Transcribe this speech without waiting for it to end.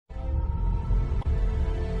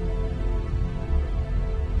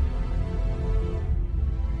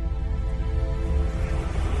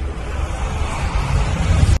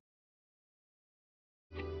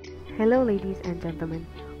Hello ladies and gentlemen,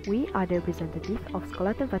 we are the representative of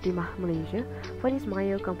Sekolah Fatimah Malaysia for this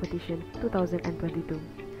Miyio competition 2022.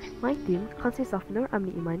 My team consists of Nur Amni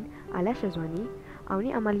IMAN, ALYA SYAZWANI,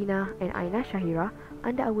 AUNI AMALINA and AINA SYAHIRAH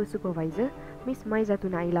under our supervisor, Miss MAIZATUL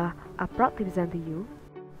NAILAH, are proud to present to you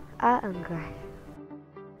Engrais.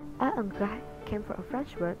 Engrais came from a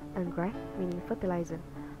French word Engrais meaning fertilizer.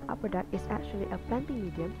 Our product is actually a planting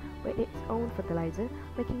medium with its own fertilizer,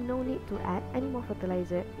 making no need to add any more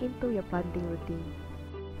fertilizer into your planting routine.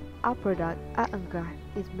 Our product, Engrais,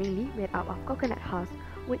 is mainly made up of coconut husk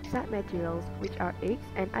with side materials which are eggs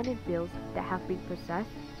and onion peels that have been processed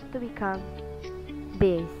to become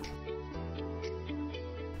base.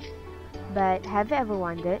 But have you ever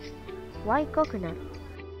wondered, why coconut?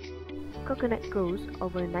 Coconut grows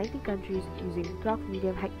over 90 countries using 12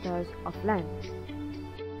 million hectares of land.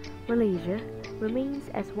 Malaysia remains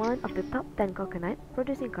as one of the top 10 coconut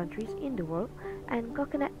producing countries in the world, and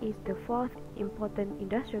coconut is the fourth important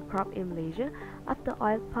industrial crop in Malaysia after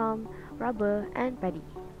oil palm, rubber and paddy.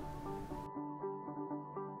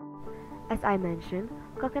 As I mentioned,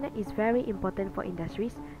 coconut is very important for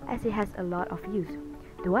industries as it has a lot of use.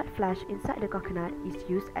 The white flesh inside the coconut is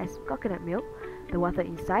used as coconut milk, the water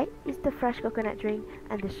inside is the fresh coconut drink,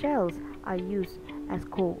 and the shells are used as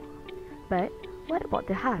coal. But what about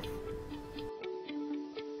the husk?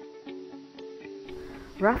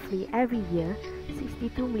 Roughly every year,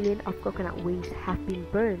 62 million of coconut waste have been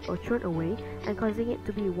burned or thrown away, and causing it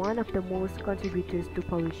to be one of the most contributors to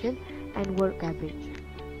pollution and world garbage.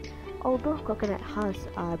 Although coconut husks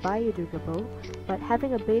are biodegradable, but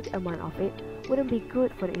having a big amount of it wouldn't be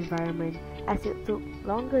good for the environment as it took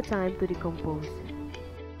longer time to decompose.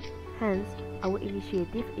 Hence, our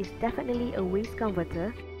initiative is definitely a waste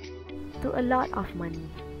converter to a lot of money.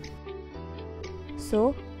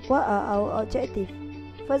 So, what are our objectives?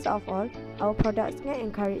 First of all, our products can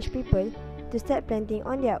encourage people to start planting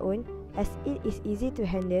on their own as it is easy to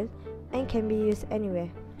handle and can be used anywhere.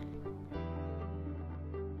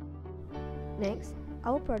 Next,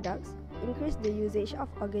 our products increase the usage of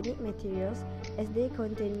organic materials as they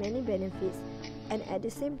contain many benefits, and at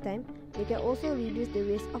the same time, we can also reduce the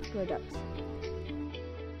waste of products.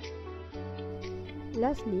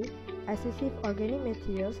 Lastly, excessive organic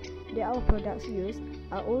materials that our products use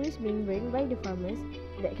are always being burned by the farmers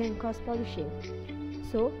that can cause pollution.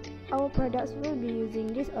 So, our products will be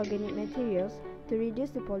using these organic materials to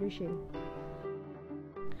reduce the pollution.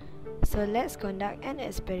 So let's conduct an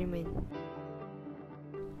experiment.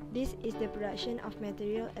 This is the production of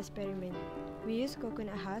material experiment. We use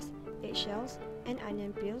coconut husk, eggshells, and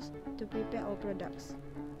onion peels to prepare our products.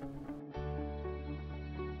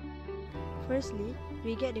 Firstly,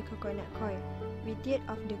 we get the coconut coir. We tear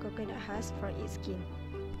off the coconut husk from its skin.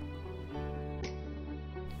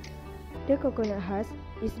 The coconut husk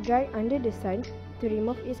is dried under the sun to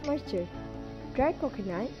remove its moisture. Dried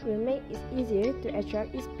coconut will make it easier to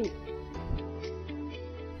extract its pith.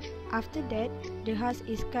 After that, the husk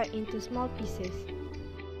is cut into small pieces.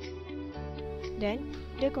 Then,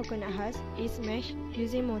 the coconut husk is mashed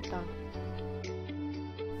using mortar.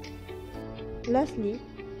 Lastly,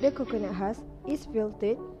 the coconut husk is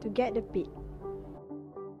filtered to get the pith.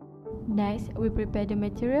 Next, we prepare the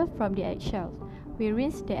material from the eggshells. We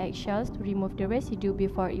rinse the eggshells to remove the residue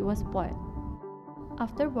before it was boiled.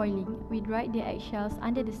 After boiling, we dry the eggshells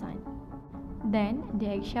under the sun. Then, the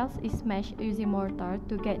eggshells is smashed using mortar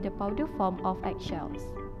to get the powder form of eggshells.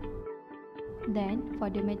 Then, for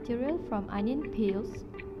the material from onion peels,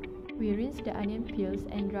 we rinse the onion peels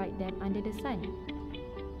and dry them under the sun.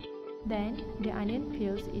 Then, the onion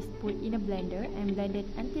peels is put in a blender and blended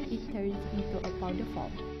until it turns into a powder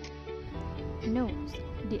form. Note: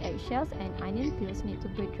 the eggshells and onion peels need to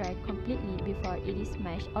be dried completely before it is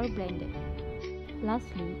mashed or blended.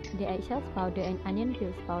 Lastly, the eggshells powder and onion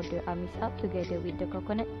peels powder are mixed up together with the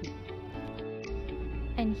coconut pith.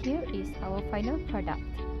 And here is our final product.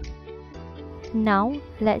 Now,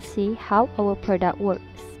 let's see how our product works.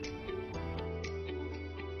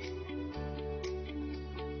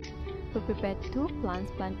 We prepared two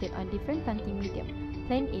plants planted on different planting medium.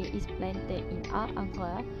 Plant A is planted in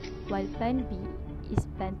Engrais, while plant B is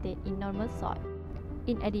planted in normal soil.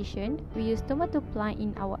 In addition, we used tomato plant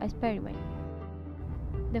in our experiment.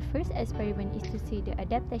 The first experiment is to see the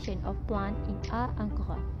adaptation of plant in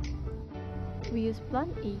Engrais. We use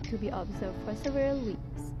plant A to be observed for several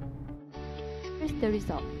weeks. Here's the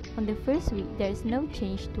result. On the first week, there is no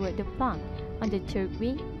change toward the plant. On the third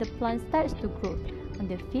week, the plant starts to grow. On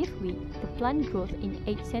the fifth week, the plant grows in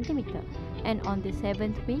 8 cm, and on the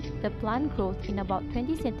 7th week, the plant grows in about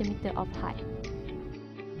 20 cm of height.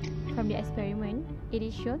 From the experiment, it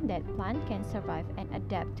is shown that plant can survive and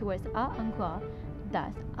adapt towards Engrais,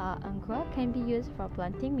 thus Engrais can be used for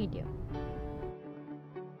planting medium.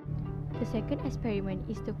 The second experiment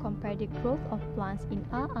is to compare the growth of plants in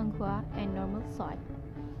Engrais and normal soil.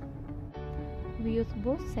 We use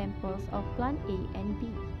both samples of plant A and B,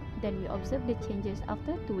 then we observe the changes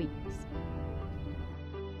after 2 weeks.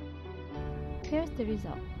 Here's the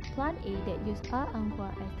result. Plant A that used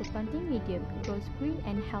Engrais as the planting medium grows green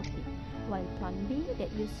and healthy, while plant B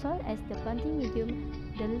that used soil as the planting medium,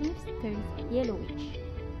 the leaves turns yellowish.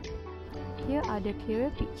 Here are the clearer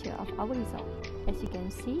picture of our result. As you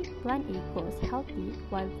can see, plant A grows healthy,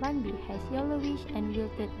 while plant B has yellowish and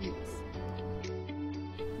wilted leaves.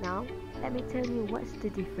 Now, let me tell you what's the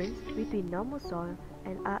difference between normal soil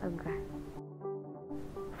and Engrais.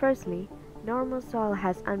 Firstly, normal soil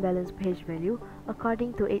has unbalanced pH value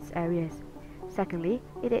according to its areas. Secondly,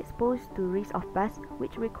 it is exposed to risk of pests,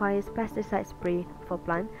 which requires pesticide spray for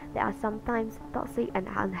plants that are sometimes toxic and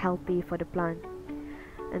unhealthy for the plant.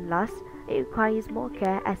 And last, it requires more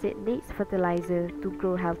care as it needs fertilizer to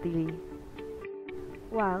grow healthily.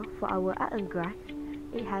 While for our Engrais,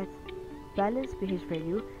 it has balanced pH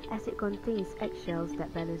value as it contains eggshells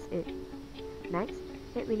that balance it. Next,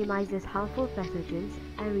 it minimizes harmful pathogens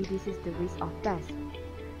and reduces the risk of pests.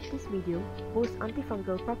 This medium boasts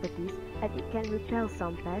antifungal properties and it can repel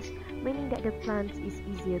some pests, meaning that the plant is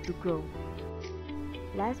easier to grow.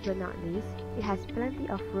 Last but not least, it has plenty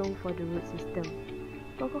of room for the root system.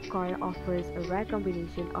 Cococoir offers a rare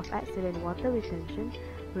combination of excellent water retention,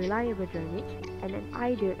 reliable drainage, and an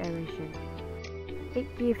ideal aeration.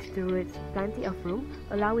 It gives the roots plenty of room,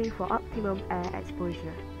 allowing for optimum air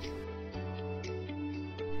exposure.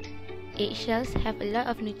 Eggshells have a lot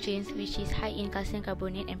of nutrients which is high in calcium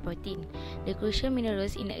carbonate and protein. The crucial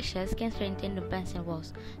minerals in eggshells can strengthen the plants and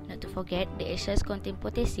walls. Not to forget, the eggshells contain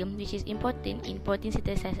potassium which is important in protein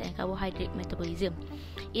synthesis and carbohydrate metabolism.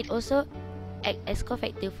 It also acts as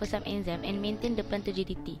cofactor for some enzyme and maintain the plant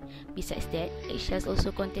rigidity. Besides that, eggshells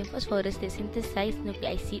also contain phosphorus that synthesize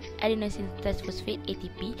nucleic acid, adenosine triphosphate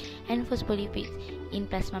ATP, and phospholipids in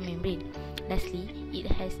plasma membrane. Lastly,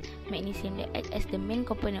 it has magnesium that acts as the main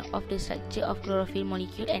component of the structure of chlorophyll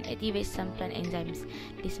molecule and activates some plant enzymes.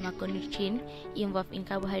 This macronutrient involved in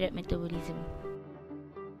carbohydrate metabolism.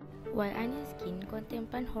 While onion skin contains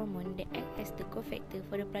plant hormone that act as the cofactor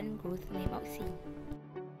for the plant growth named auxin.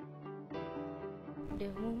 The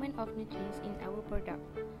movement of nutrients in our product.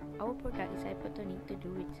 Our product is hypertonic to the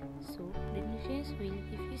roots, so the nutrients will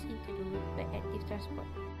diffuse into the root by active transport.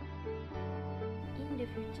 In the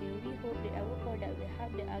future, we hope that our product will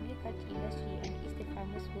help the agriculture industry and ease the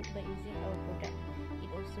farmers' work by using our product. It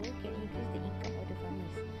also can increase the income of the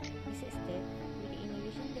farmers. Besides that, with the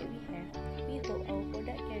innovation that we have, we hope our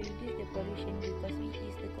product can reduce the pollution because we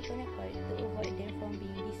use the coconut coir to avoid them from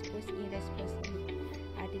being disposed irresponsibly.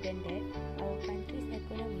 Other than that, our country's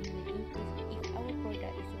economy will increase if our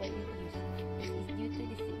product is widely used. This is due to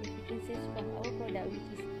the significances from our product, which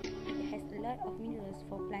is it has a lot of minerals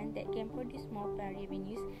for plants that can produce more plant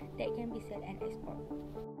revenues that can be sold and export.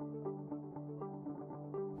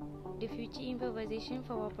 The future improvisation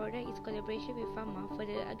for our product is collaboration with farmers for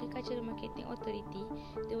the Agricultural Marketing Authority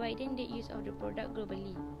to widen the use of the product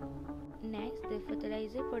globally. Next, the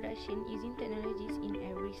fertilizer production using technologies in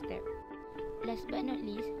every step. Last but not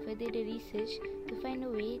least, further the research to find a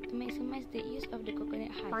way to maximize the use of the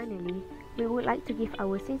coconut husk. Finally, we would like to give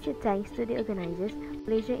our sincere thanks to the organizers,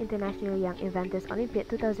 Malaysia International Young Inventors Olympiad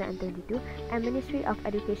 2022 and Ministry of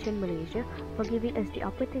Education Malaysia for giving us the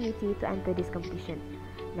opportunity to enter this competition.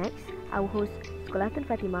 Next, our host Sekolahtan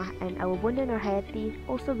Fatimah and our Bunda Nurhayati,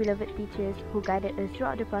 also beloved teachers who guided us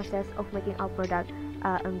throughout the process of making our product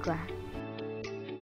Engrais.